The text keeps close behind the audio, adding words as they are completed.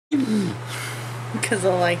Because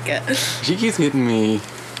I like it. She keeps hitting me.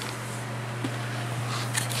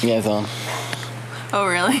 Yeah, it's on. Oh,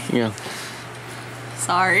 really? Yeah.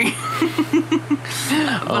 Sorry.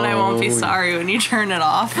 But I won't be sorry when you turn it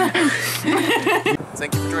off.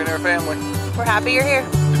 Thank you for joining our family. We're happy you're here.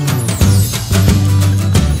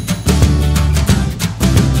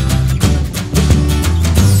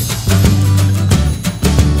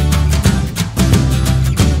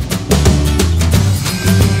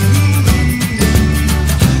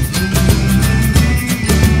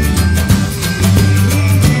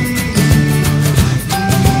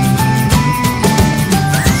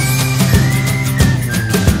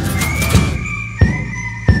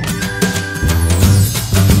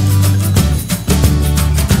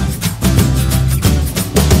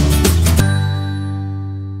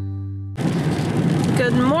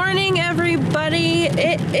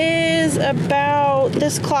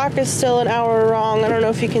 This clock is still an hour wrong. I don't know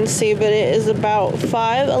if you can see, but it is about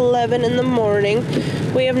 5:11 in the morning.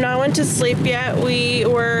 We have not went to sleep yet. We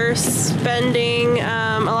were spending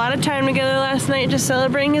a lot of time together last night just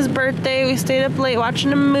celebrating his birthday. We stayed up late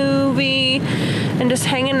watching a movie and just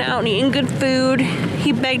hanging out and eating good food.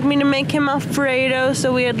 He begged me to make him Alfredo,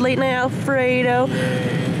 so we had late night Alfredo.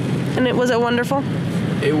 And it was wonderful?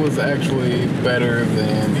 It was actually better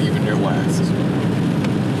than even your last.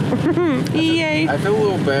 Yay. I feel a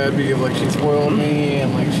little bad because like she spoiled me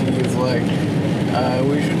and like she's like,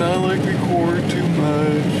 we should not like record too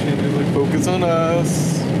much and just like focus on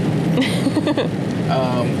us.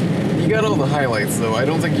 You got all the highlights though. I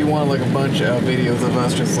don't think you want like a bunch of videos of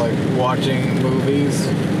us just like watching movies.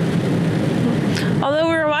 Although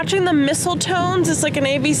we were watching the Mistletones, it's like an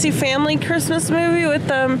ABC Family Christmas movie with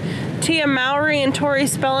Tia Mowry and Tori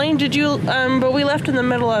Spelling. Did you? But we left in the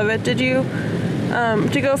middle of it. Did you?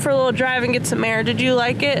 To go for a little drive and get some air. Did you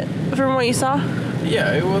like it from what you saw?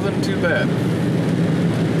 Yeah, it wasn't too bad.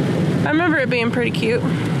 I remember it being pretty cute.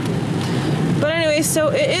 But anyway, so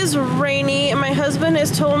it is rainy, and my husband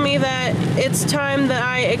has told me that it's time that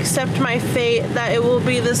I accept my fate, that it will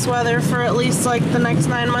be this weather for at least like the next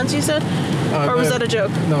 9 months, you said? Or was that a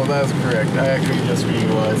joke? No, that's correct. I actually just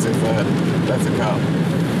realized that that's a cop.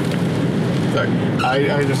 Sorry.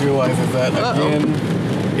 I just realized that again.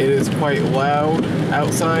 It is quite loud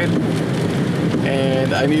outside,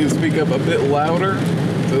 and I need to speak up a bit louder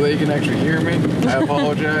so they can actually hear me. I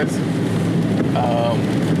apologize.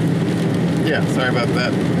 Yeah, sorry about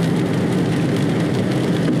that.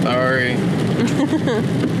 Sorry.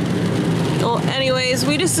 Well, anyways,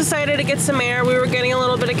 we just decided to get some air. We were getting a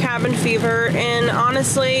little bit of cabin fever, and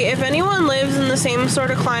honestly, if anyone lives in the same sort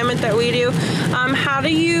of climate that we do, how do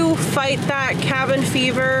you fight that cabin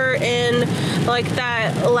fever and like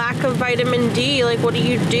that lack of vitamin D? Like, what do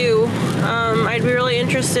you do? I'd be really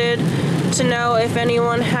interested to know if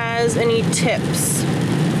anyone has any tips.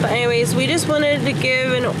 But anyways, we just wanted to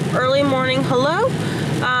give an early morning hello.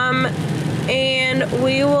 And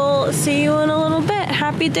we will see you in a little bit.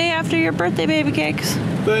 Happy day after your birthday, baby cakes.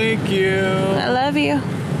 Thank you. I love you.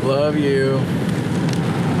 Love you.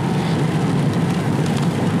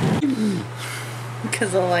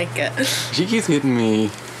 Because I like it. She keeps hitting me.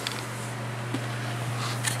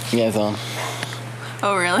 Yeah, it's on.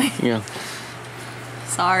 Oh, really? Yeah.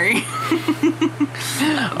 Sorry.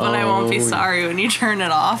 But I won't be sorry when you turn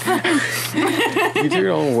it off.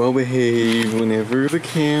 You're all well behaved whenever the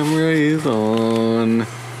camera is on.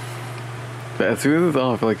 But as soon as it's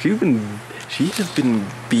off, like she's just been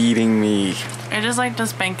beating me. I just like to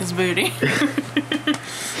spank his booty.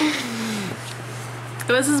 It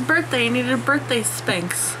was his birthday. He needed a birthday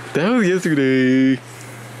spanks. That was yesterday.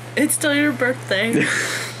 It's still your birthday.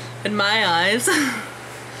 In my eyes.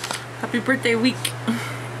 Happy birthday week.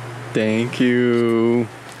 Thank you.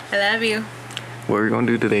 I love you. What are we gonna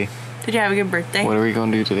do today? Did you have a good birthday? What are we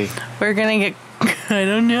gonna do today? We're gonna get... I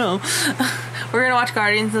don't know. We're gonna watch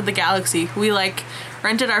Guardians of the Galaxy. We like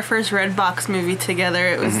rented our first Redbox movie together.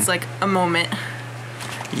 It was like a moment.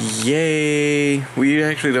 Yay! We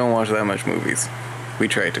actually don't watch that much movies. We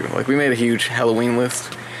try to. Like, we made a huge Halloween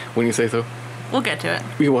list, when you say so. We'll get to it.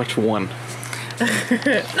 We watched one.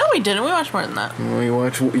 No, we didn't. We watched more than that.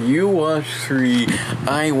 You watched 3.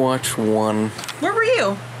 I watched 1. Where were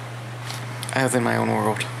you? I was in my own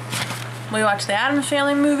world. We watched the Addams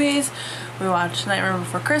Family movies. We watched Nightmare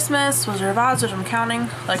Before Christmas, Wizard of Oz, which I'm counting,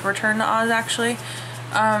 like Return to Oz, actually.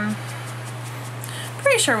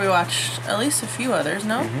 Pretty sure we watched at least a few others,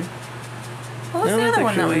 no? What was the other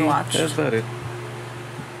one that we watched? That's about it.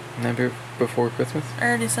 Nightmare Before Christmas? I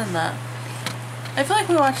already said that. I feel like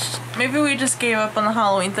we watched... Maybe we just gave up on the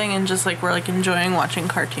Halloween thing and just, like, we're, like, enjoying watching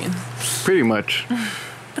cartoons. Pretty much.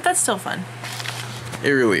 But that's still fun. It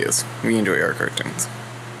really is. We enjoy our cartoons.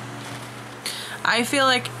 I feel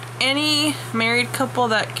like any married couple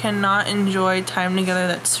that cannot enjoy time together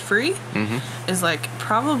that's free is like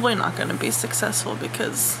probably not going to be successful,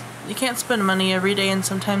 because you can't spend money every day, and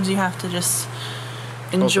sometimes you have to just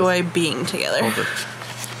enjoy being together.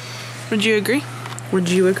 Would you agree? Would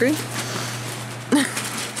you agree?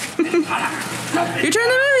 You're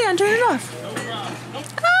turning the movie on, turn it off.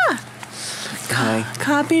 Ah! Hi.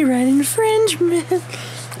 Copyright infringement.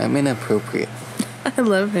 I'm inappropriate. I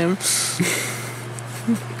love him.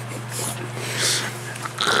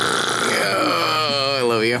 Oh, I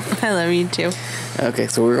love you. I love you too. Okay,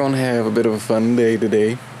 so we're going to have a bit of a fun day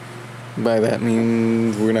today. By that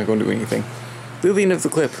means we're not going to do anything. To the end of the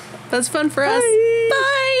clip. That's fun for us.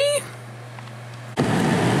 Bye!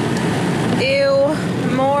 Ew,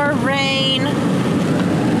 more rain.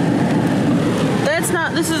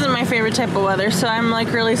 This isn't my favorite type of weather, so I'm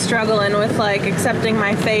like really struggling with like accepting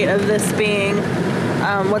my fate of this being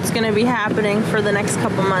what's going to be happening for the next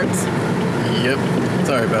couple months. Yep,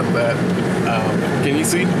 sorry about that. Can you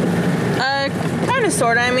see? Kind of,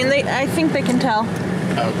 sort of. I mean, I think they can tell.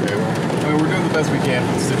 Okay, well, we're doing the best we can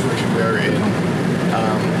for the situation we are in.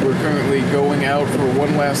 We're currently going out for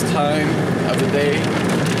one last time of the day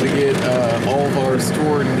to get all of our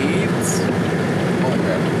store needs. Oh my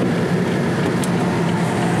god.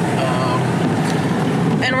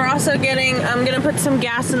 And we're also I'm gonna put some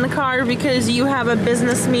gas in the car because you have a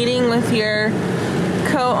business meeting with your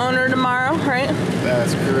co-owner tomorrow, right?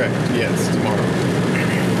 That's correct, yes, tomorrow.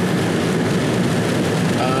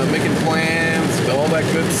 Making plans, all that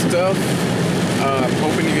good stuff.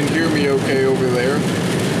 Hoping you can hear me okay over there.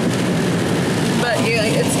 But yeah,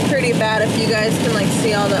 it's pretty bad if you guys can like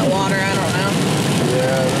see all that water, I don't know.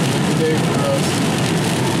 Yeah, that's the day for us.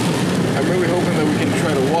 I'm really hoping that we can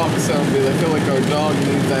try to walk some, because I feel like our dog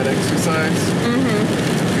needs that exercise.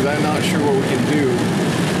 Because I'm not sure what we can do.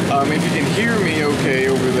 If you can hear me okay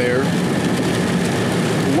over there,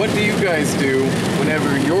 what do you guys do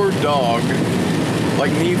whenever your dog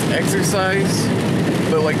like needs exercise,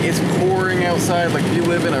 but like it's pouring outside, like you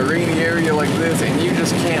live in a rainy area like this and you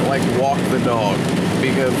just can't like walk the dog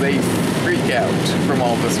because they freak out from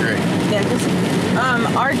all this rain? Yeah, because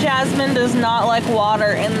our Jasmine does not like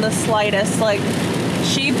water in the slightest. Like,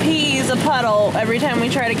 she pees a puddle every time we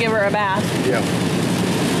try to give her a bath. Yeah.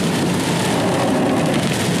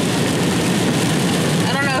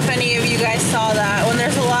 I don't know if any of you guys saw that. When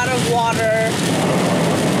there's a lot of water...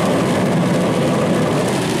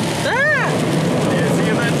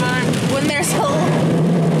 When there's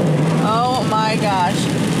oh my gosh,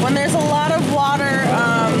 when there's a lot of water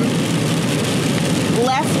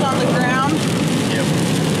left on the ground,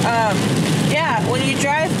 yeah, when you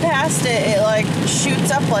drive past it, it like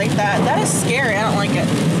shoots up like that. That is scary. I don't like it.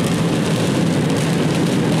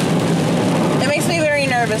 It makes me very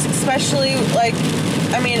nervous, especially like,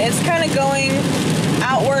 I mean, it's kind of going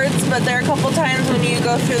outwards, but there are a couple times when you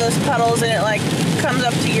go through those puddles and it like comes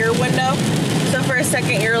up to your window. So for a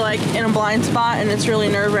second you're like in a blind spot, and it's really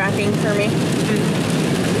nerve-wracking for me.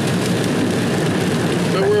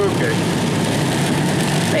 But we're okay.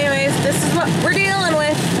 Anyways, this is what we're dealing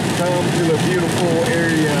with. Come to the beautiful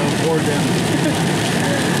area of Oregon.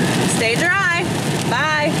 Stay dry.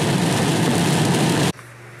 Bye.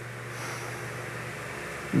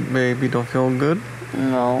 Baby, don't feel good?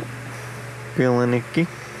 No. Feeling icky?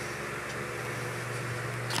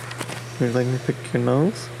 Would you like me to pick your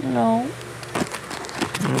nose? No.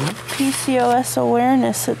 PCOS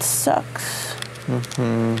awareness, it sucks. I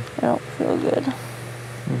don't feel good.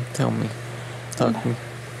 Tell me. Talk to me. I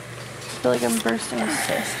feel like I'm bursting a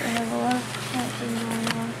cyst. I have a lot of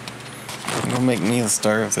going on. Don't make me the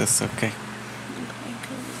star of this, okay? Okay,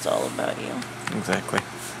 because it's all about you. Exactly.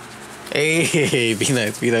 Hey, be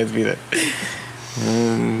nice, be nice, be nice.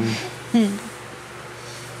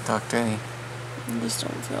 Talk to me. I just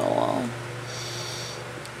don't feel well.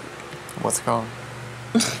 What's wrong?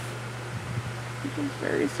 I'm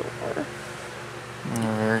very sore.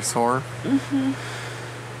 You're very sore?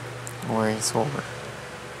 Where are you sore?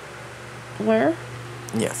 Where?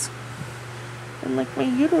 Yes. In like my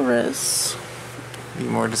uterus. Be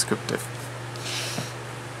more descriptive.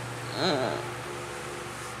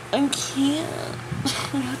 I can't.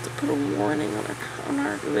 I have to put a warning on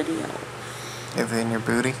our video. Is it in your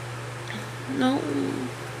booty? No.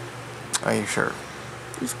 Are you sure?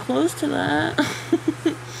 It's close to that.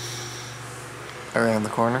 Around the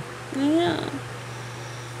corner? Yeah.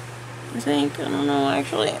 I think. I don't know,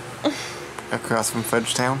 actually. Across from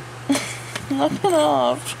Fudgetown? Knock it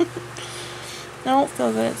off. I don't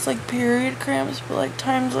feel good. It's like period cramps, but like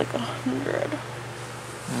times like 100.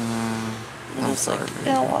 I'm sorry. In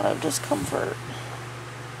a lot of discomfort.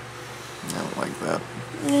 I don't like that.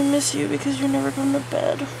 I miss you because you're never going to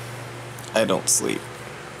bed. I don't sleep.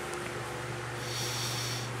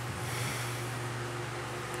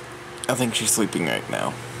 I think she's sleeping right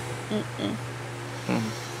now.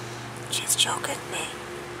 She's choking me.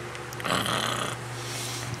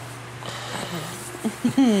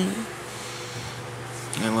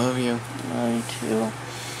 I love you. Me too.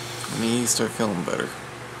 I need to start feeling better.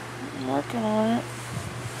 I'm working on it.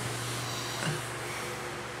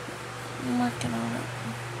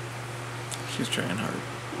 She's trying hard.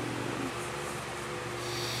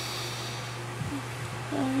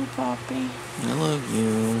 Love you, Poppy. I love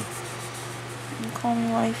you. You call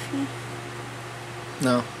me wifey?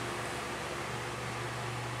 No.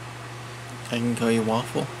 I can call you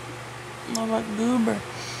Waffle. I like Goober.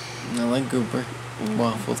 I like Goober.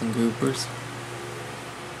 Waffles and Goobers.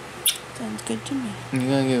 Sounds good to me. You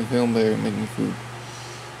gotta get feeling better and make me food.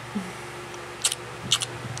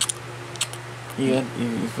 You're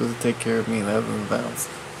supposed to take care of me, that was the balance.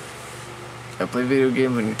 I play video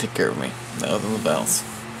games and you take care of me. That was the balance.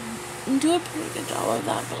 You do a pretty good job of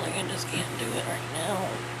that, but like I just can't do it right now.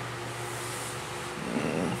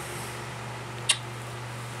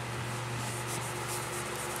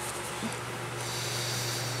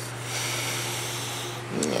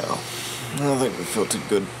 No. I don't think we feel too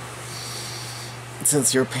good.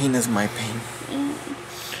 Since your pain is my pain.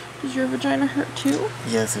 Does your vagina hurt too?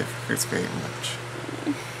 Yes, it hurts very much.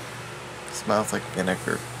 It smells like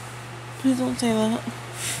vinegar. Please don't say that.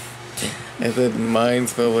 I said mine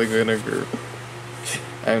smells like vinegar.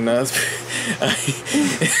 I'm not.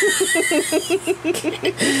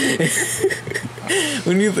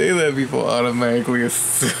 When you say that, people automatically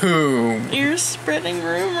assume You're spreading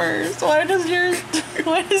rumors. Why does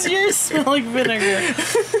yours smell like vinegar?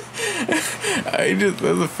 that's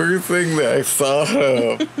the first thing that I thought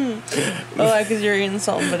of. Oh, because you're eating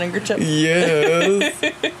salt and vinegar chips. Yes.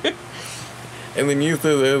 And then you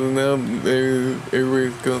said that, and now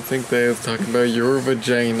everybody's gonna think that I was talking about your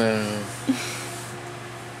vagina.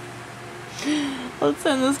 Let's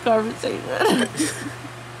end this conversation.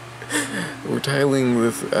 We're titling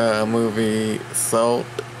this movie Salt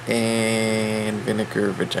and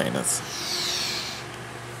Vinegar Vaginas.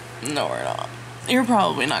 No, we're not. You're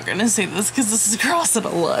probably not going to see this because this is crossing a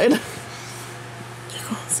line. You're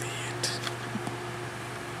gonna see